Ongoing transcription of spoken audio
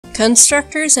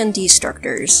Constructors and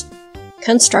destructors.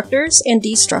 Constructors and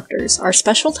destructors are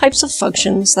special types of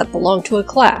functions that belong to a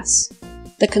class.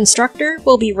 The constructor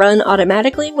will be run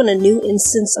automatically when a new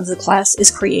instance of the class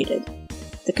is created.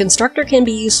 The constructor can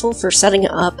be useful for setting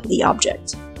up the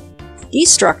object.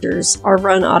 Destructors are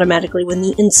run automatically when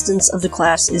the instance of the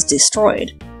class is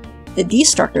destroyed. The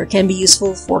destructor can be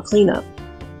useful for cleanup.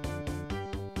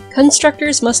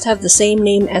 Constructors must have the same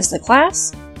name as the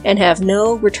class and have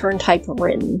no return type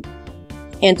written.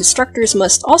 And destructors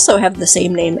must also have the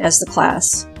same name as the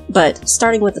class, but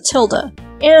starting with a tilde,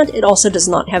 and it also does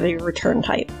not have a return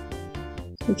type.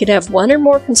 We could have one or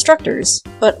more constructors,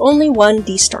 but only one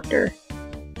destructor.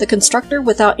 The constructor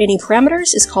without any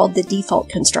parameters is called the default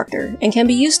constructor, and can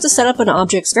be used to set up an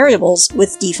object's variables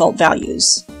with default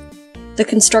values. The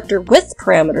constructor with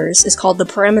parameters is called the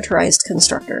parameterized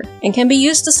constructor, and can be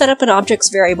used to set up an object's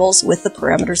variables with the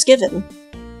parameters given.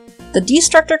 The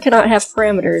destructor cannot have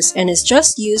parameters and is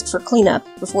just used for cleanup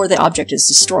before the object is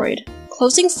destroyed.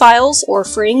 Closing files or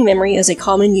freeing memory is a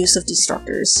common use of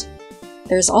destructors.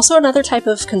 There is also another type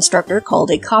of constructor called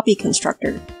a copy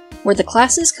constructor, where the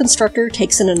class's constructor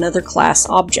takes in another class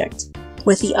object.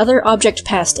 With the other object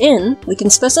passed in, we can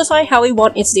specify how we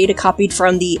want its data copied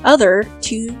from the other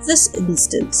to this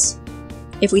instance.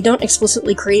 If we don't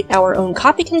explicitly create our own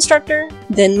copy constructor,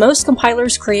 then most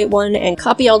compilers create one and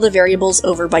copy all the variables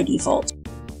over by default.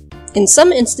 In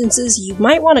some instances, you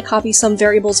might want to copy some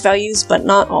variables' values, but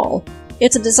not all.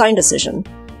 It's a design decision.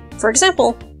 For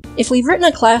example, if we've written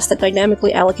a class that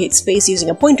dynamically allocates space using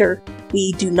a pointer,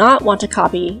 we do not want to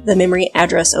copy the memory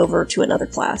address over to another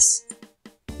class.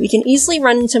 We can easily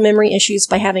run into memory issues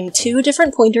by having two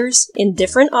different pointers in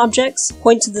different objects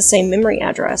point to the same memory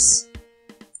address.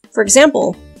 For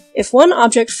example, if one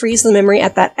object frees the memory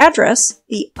at that address,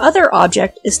 the other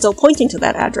object is still pointing to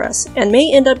that address, and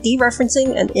may end up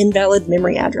dereferencing an invalid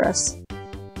memory address.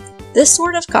 This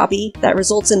sort of copy that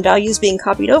results in values being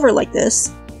copied over like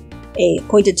this, a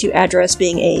pointed to address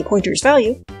being a pointer's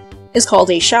value, is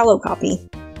called a shallow copy.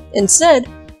 Instead,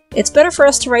 it's better for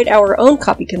us to write our own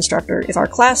copy constructor if our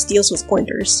class deals with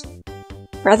pointers.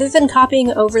 Rather than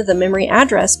copying over the memory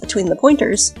address between the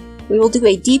pointers, we will do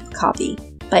a deep copy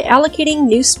by allocating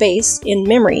new space in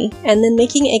memory and then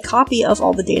making a copy of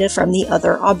all the data from the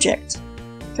other object.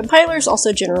 Compilers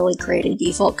also generally create a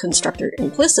default constructor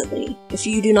implicitly if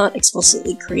you do not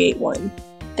explicitly create one.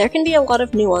 There can be a lot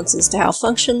of nuances to how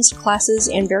functions, classes,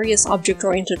 and various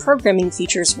object-oriented programming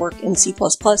features work in C++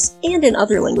 and in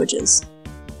other languages.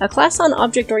 A class on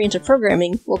object-oriented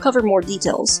programming will cover more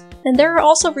details, and there are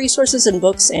also resources in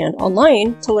books and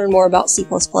online to learn more about C++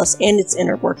 and its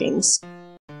inner workings.